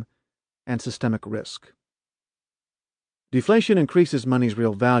system and systemic risk. Deflation increases money's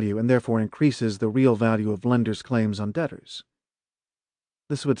real value and therefore increases the real value of lenders' claims on debtors.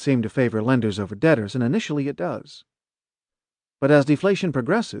 This would seem to favor lenders over debtors, and initially it does. But as deflation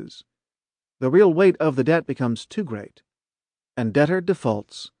progresses, the real weight of the debt becomes too great, and debtor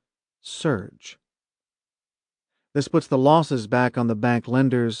defaults surge. This puts the losses back on the bank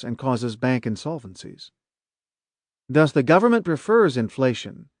lenders and causes bank insolvencies. Thus, the government prefers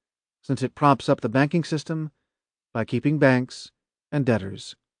inflation, since it props up the banking system by keeping banks and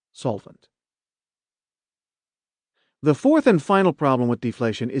debtors solvent. The fourth and final problem with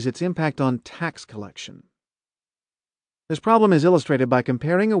deflation is its impact on tax collection. This problem is illustrated by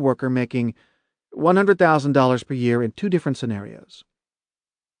comparing a worker making $100,000 per year in two different scenarios.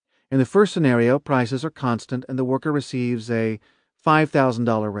 In the first scenario, prices are constant and the worker receives a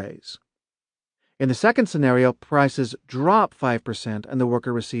 $5,000 raise. In the second scenario, prices drop 5% and the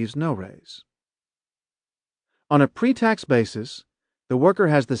worker receives no raise. On a pre-tax basis, the worker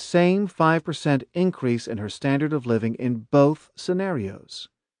has the same 5% increase in her standard of living in both scenarios.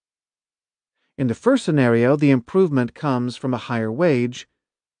 In the first scenario, the improvement comes from a higher wage,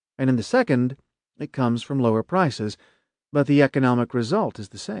 and in the second, it comes from lower prices, but the economic result is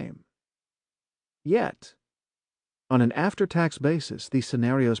the same. Yet, on an after-tax basis, these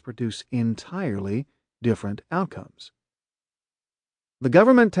scenarios produce entirely different outcomes. The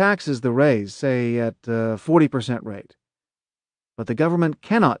government taxes the raise, say at a 40% rate, but the government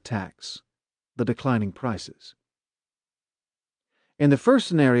cannot tax the declining prices. In the first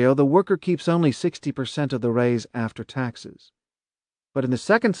scenario, the worker keeps only 60% of the raise after taxes. But in the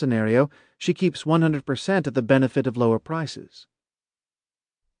second scenario, she keeps 100% of the benefit of lower prices.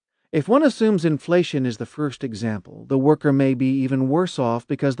 If one assumes inflation is the first example, the worker may be even worse off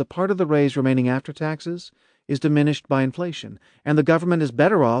because the part of the raise remaining after taxes is diminished by inflation, and the government is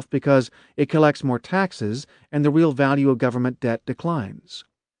better off because it collects more taxes and the real value of government debt declines.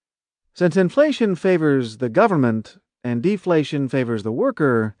 Since inflation favors the government and deflation favors the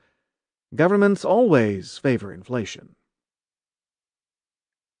worker, governments always favor inflation.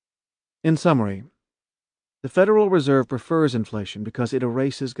 In summary, the Federal Reserve prefers inflation because it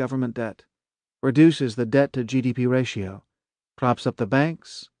erases government debt, reduces the debt-to-GDP ratio, props up the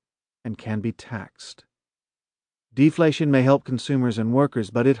banks, and can be taxed. Deflation may help consumers and workers,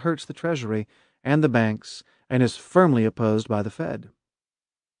 but it hurts the Treasury and the banks and is firmly opposed by the Fed.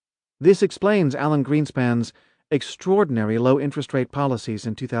 This explains Alan Greenspan's extraordinary low-interest rate policies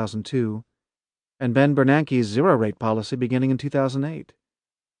in 2002 and Ben Bernanke's zero-rate policy beginning in 2008.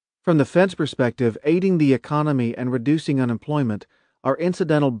 From the Fed's perspective, aiding the economy and reducing unemployment are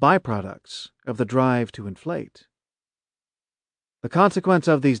incidental byproducts of the drive to inflate. The consequence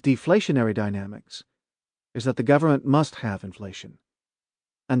of these deflationary dynamics is that the government must have inflation,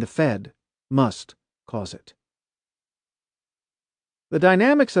 and the Fed must cause it. The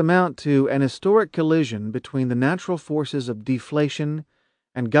dynamics amount to an historic collision between the natural forces of deflation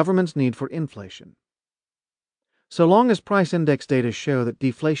and government's need for inflation. So long as price index data show that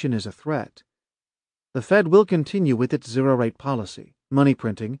deflation is a threat, the Fed will continue with its zero-rate policy, money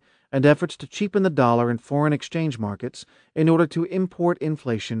printing, and efforts to cheapen the dollar in foreign exchange markets in order to import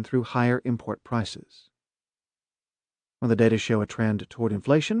inflation through higher import prices. When the data show a trend toward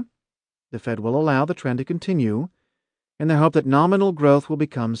inflation, the Fed will allow the trend to continue in the hope that nominal growth will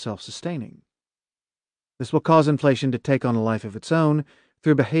become self-sustaining. This will cause inflation to take on a life of its own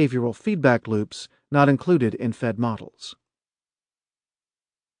through behavioral feedback loops not included in Fed models.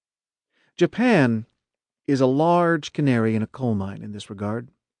 Japan is a large canary in a coal mine in this regard.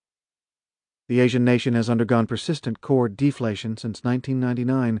 The Asian nation has undergone persistent core deflation since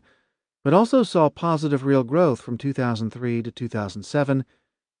 1999, but also saw positive real growth from 2003 to 2007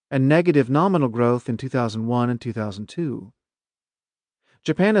 and negative nominal growth in 2001 and 2002.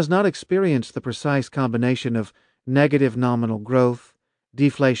 Japan has not experienced the precise combination of negative nominal growth,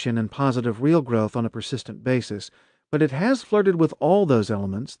 deflation, and positive real growth on a persistent basis, but it has flirted with all those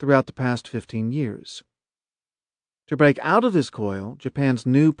elements throughout the past 15 years. To break out of this coil, Japan's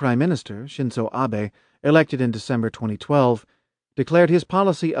new Prime Minister, Shinzo Abe, elected in December 2012, declared his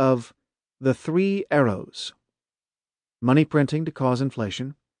policy of the three arrows: money printing to cause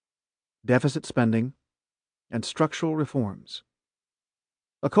inflation, deficit spending, and structural reforms.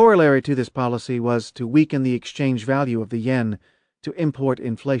 A corollary to this policy was to weaken the exchange value of the yen to import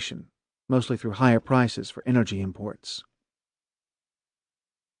inflation, mostly through higher prices for energy imports.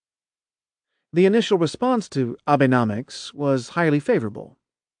 The initial response to Abenomics was highly favorable.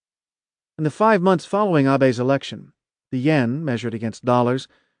 In the 5 months following Abe's election, the yen, measured against dollars,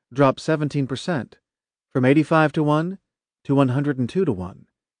 dropped 17%, from 85 to 1 to 102 to 1,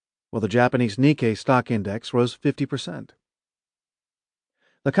 while the Japanese Nikkei stock index rose 50%.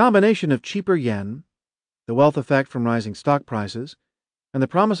 The combination of cheaper yen, the wealth effect from rising stock prices, and the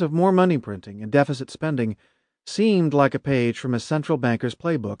promise of more money printing and deficit spending seemed like a page from a central banker's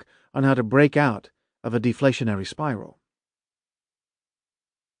playbook on how to break out of a deflationary spiral.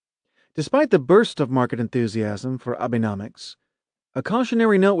 Despite the burst of market enthusiasm for Abenomics, a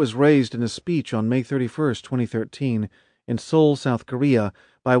cautionary note was raised in a speech on May 31, 2013, in Seoul, South Korea,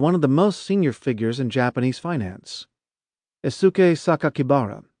 by one of the most senior figures in Japanese finance, Eisuke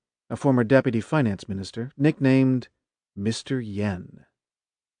Sakakibara, a former deputy finance minister, nicknamed Mr. Yen.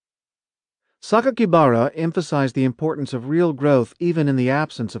 Sakakibara emphasized the importance of real growth even in the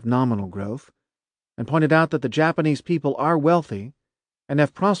absence of nominal growth, and pointed out that the Japanese people are wealthy and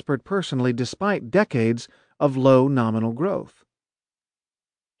have prospered personally despite decades of low nominal growth.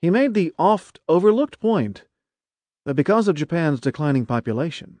 He made the oft-overlooked point that because of Japan's declining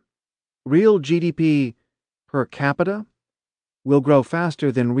population, real GDP per capita will grow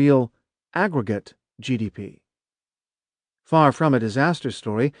faster than real aggregate GDP. Far from a disaster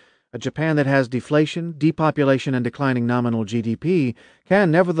story, a Japan that has deflation, depopulation, and declining nominal GDP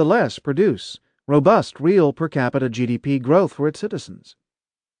can nevertheless produce robust real per capita GDP growth for its citizens.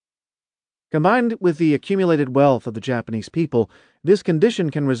 Combined with the accumulated wealth of the Japanese people, this condition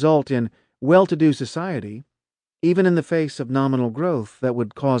can result in well-to-do society, even in the face of nominal growth that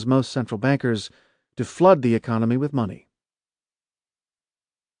would cause most central bankers to flood the economy with money.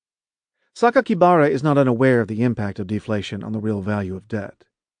 Sakakibara is not unaware of the impact of deflation on the real value of debt.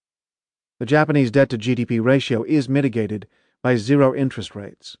 The Japanese debt-to-GDP ratio is mitigated by zero interest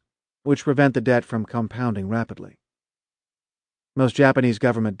rates, which prevent the debt from compounding rapidly. Most Japanese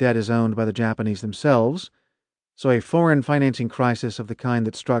government debt is owned by the Japanese themselves, so a foreign financing crisis of the kind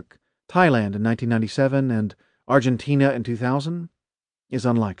that struck Thailand in 1997 and Argentina in 2000 is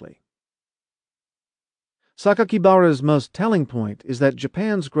unlikely. Sakakibara's most telling point is that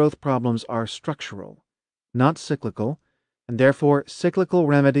Japan's growth problems are structural, not cyclical, and therefore cyclical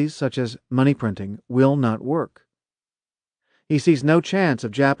remedies such as money printing will not work. He sees no chance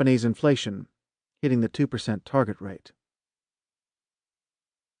of Japanese inflation hitting the 2% target rate.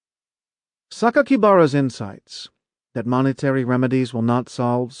 Sakakibara's insights that monetary remedies will not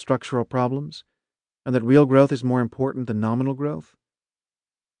solve structural problems and that real growth is more important than nominal growth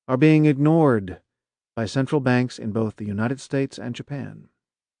are being ignored by central banks in both the United States and Japan.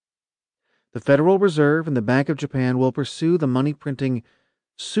 The Federal Reserve and the Bank of Japan will pursue the money-printing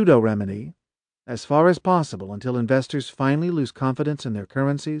pseudo-remedy as far as possible until investors finally lose confidence in their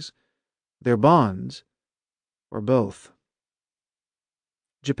currencies, their bonds, or both.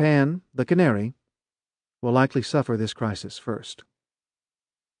 Japan, the canary, will likely suffer this crisis first.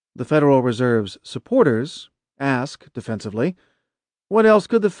 The Federal Reserve's supporters ask, defensively, what else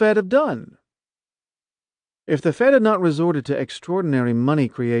could the Fed have done? If the Fed had not resorted to extraordinary money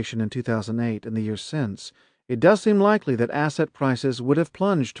creation in 2008 and the years since, it does seem likely that asset prices would have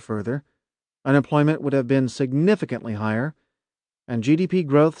plunged further, unemployment would have been significantly higher, and GDP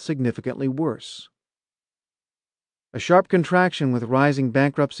growth significantly worse. A sharp contraction with rising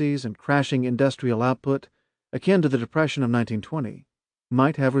bankruptcies and crashing industrial output, akin to the Depression of 1920,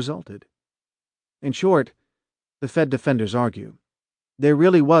 might have resulted. In short, the Fed defenders argue, there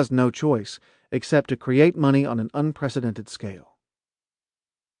really was no choice except to create money on an unprecedented scale.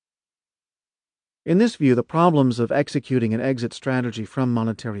 In this view, the problems of executing an exit strategy from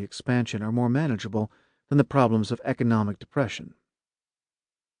monetary expansion are more manageable than the problems of economic depression.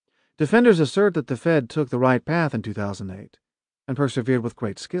 Defenders assert that the Fed took the right path in 2008 and persevered with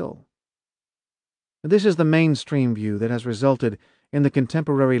great skill. This is the mainstream view that has resulted in the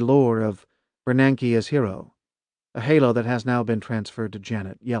contemporary lore of Bernanke as hero, a halo that has now been transferred to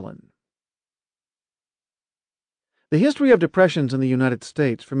Janet Yellen. The history of depressions in the United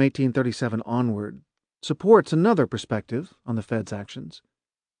States from 1837 onward supports another perspective on the Fed's actions.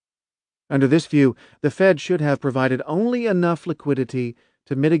 Under this view, the Fed should have provided only enough liquidity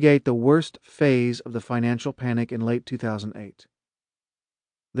to mitigate the worst phase of the financial panic in late 2008.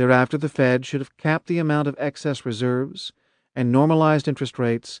 Thereafter, the Fed should have capped the amount of excess reserves and normalized interest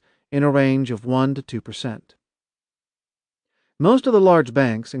rates in a range of 1 to 2%. Most of the large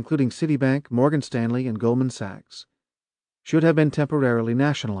banks, including Citibank, Morgan Stanley, and Goldman Sachs, should have been temporarily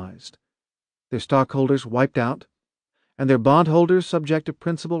nationalized, their stockholders wiped out, and their bondholders subject to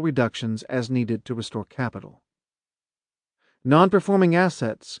principal reductions as needed to restore capital. Non-performing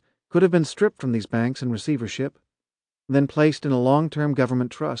assets could have been stripped from these banks in receivership, then placed in a long-term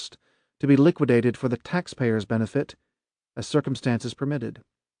government trust to be liquidated for the taxpayers' benefit as circumstances permitted.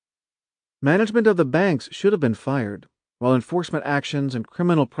 Management of the banks should have been fired, while enforcement actions and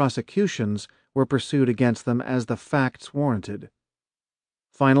criminal prosecutions were pursued against them as the facts warranted.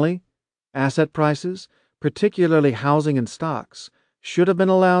 Finally, asset prices, particularly housing and stocks, should have been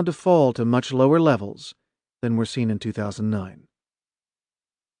allowed to fall to much lower levels than were seen in 2009.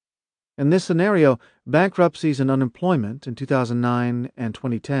 In this scenario, bankruptcies and unemployment in 2009 and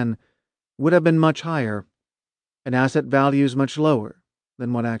 2010 would have been much higher, and asset values much lower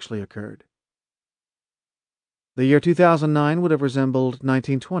than what actually occurred. The year 2009 would have resembled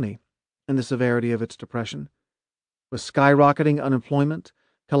 1920 in the severity of its depression, with skyrocketing unemployment,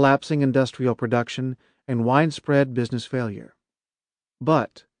 collapsing industrial production, and widespread business failure.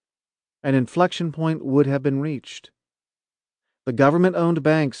 But an inflection point would have been reached. The government-owned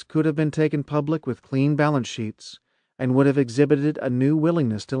banks could have been taken public with clean balance sheets and would have exhibited a new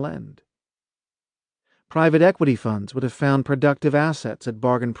willingness to lend. Private equity funds would have found productive assets at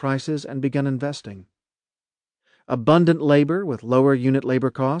bargain prices and begun investing. Abundant labor with lower unit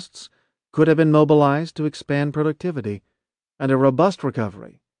labor costs could have been mobilized to expand productivity, and a robust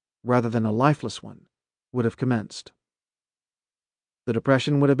recovery, rather than a lifeless one, would have commenced. The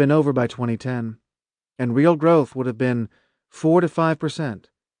Depression would have been over by 2010, and real growth would have been 4 to 5%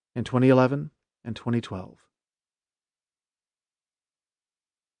 in 2011 and 2012.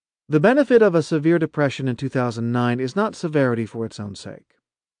 The benefit of a severe depression in 2009 is not severity for its own sake.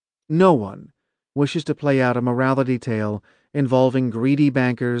 No one wishes to play out a morality tale involving greedy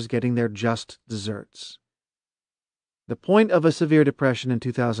bankers getting their just deserts. The point of a severe depression in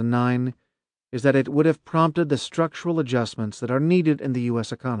 2009 is that it would have prompted the structural adjustments that are needed in the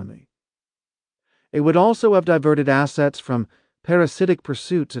U.S. economy. It would also have diverted assets from parasitic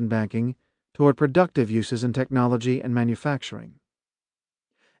pursuits in banking toward productive uses in technology and manufacturing.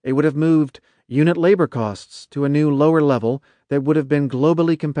 It would have moved unit labor costs to a new lower level that would have been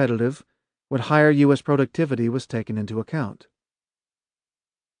globally competitive when higher U.S. productivity was taken into account.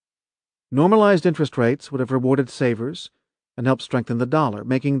 Normalized interest rates would have rewarded savers and helped strengthen the dollar,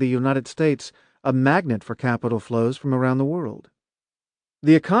 making the United States a magnet for capital flows from around the world.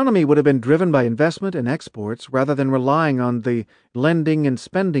 The economy would have been driven by investment and exports rather than relying on the lending and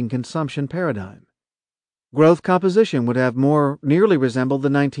spending consumption paradigm. Growth composition would have more nearly resembled the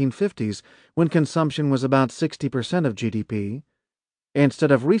 1950s, when consumption was about 60% of GDP,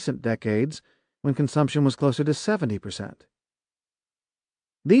 instead of recent decades, when consumption was closer to 70%.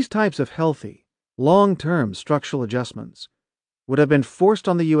 These types of healthy, long-term structural adjustments would have been forced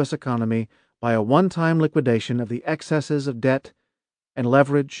on the U.S. economy by a one-time liquidation of the excesses of debt and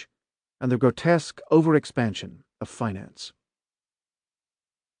leverage and the grotesque overexpansion of finance.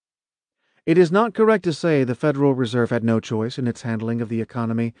 It is not correct to say the Federal Reserve had no choice in its handling of the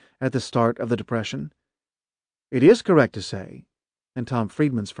economy at the start of the Depression. It is correct to say, in Tom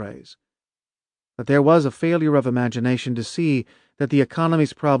Friedman's phrase, that there was a failure of imagination to see that the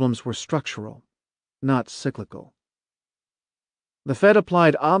economy's problems were structural, not cyclical. The Fed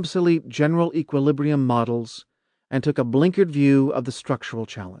applied obsolete general equilibrium models and took a blinkered view of the structural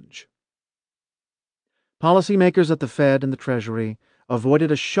challenge. Policymakers at the Fed and the Treasury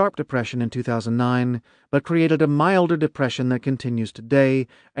avoided a sharp depression in 2009, but created a milder depression that continues today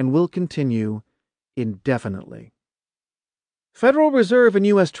and will continue indefinitely. Federal Reserve and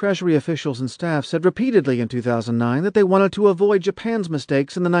U.S. Treasury officials and staff said repeatedly in 2009 that they wanted to avoid Japan's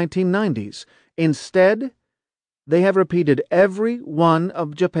mistakes in the 1990s. Instead, they have repeated every one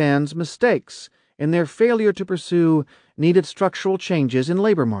of Japan's mistakes in their failure to pursue needed structural changes in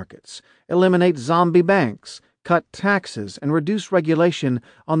labor markets, eliminate zombie banks, cut taxes, and reduce regulation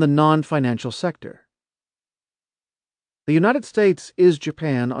on the non-financial sector. The United States is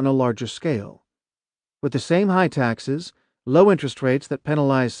Japan on a larger scale, with the same high taxes, low interest rates that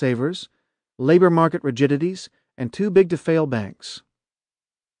penalize savers, labor market rigidities, and too big to fail banks.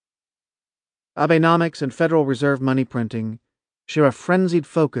 Abenomics and Federal Reserve money printing share a frenzied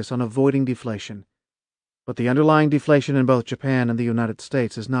focus on avoiding deflation, but the underlying deflation in both Japan and the United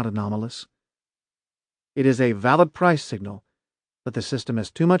States is not anomalous. It is a valid price signal that the system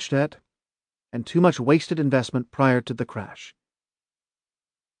has too much debt and too much wasted investment prior to the crash.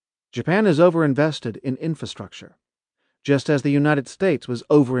 Japan is overinvested in infrastructure, just as the United States was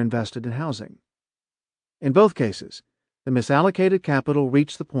overinvested in housing. In both cases, the misallocated capital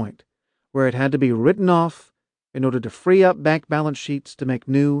reached the point where it had to be written off in order to free up bank balance sheets to make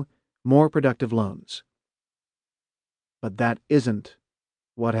new, more productive loans. But that isn't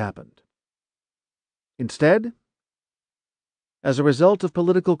what happened. Instead, as a result of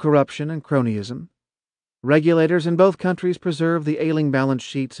political corruption and cronyism, regulators in both countries preserved the ailing balance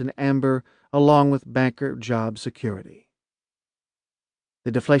sheets in amber along with banker job security.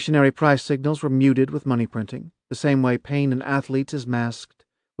 The deflationary price signals were muted with money printing, the same way pain in athletes is masked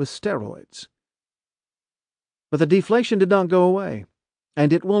with steroids. But the deflation did not go away,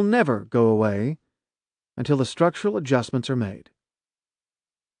 and it will never go away until the structural adjustments are made.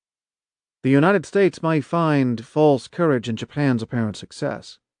 The United States may find false courage in Japan's apparent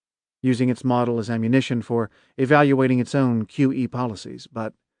success, using its model as ammunition for evaluating its own QE policies,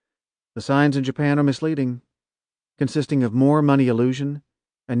 but the signs in Japan are misleading, consisting of more money illusion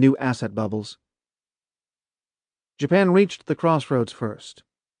and new asset bubbles. Japan reached the crossroads first.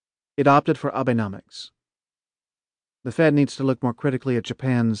 It opted for Abenomics. The Fed needs to look more critically at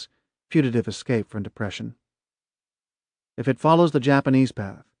Japan's putative escape from depression. If it follows the Japanese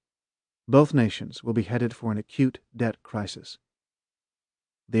path, both nations will be headed for an acute debt crisis.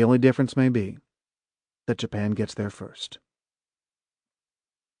 The only difference may be that Japan gets there first.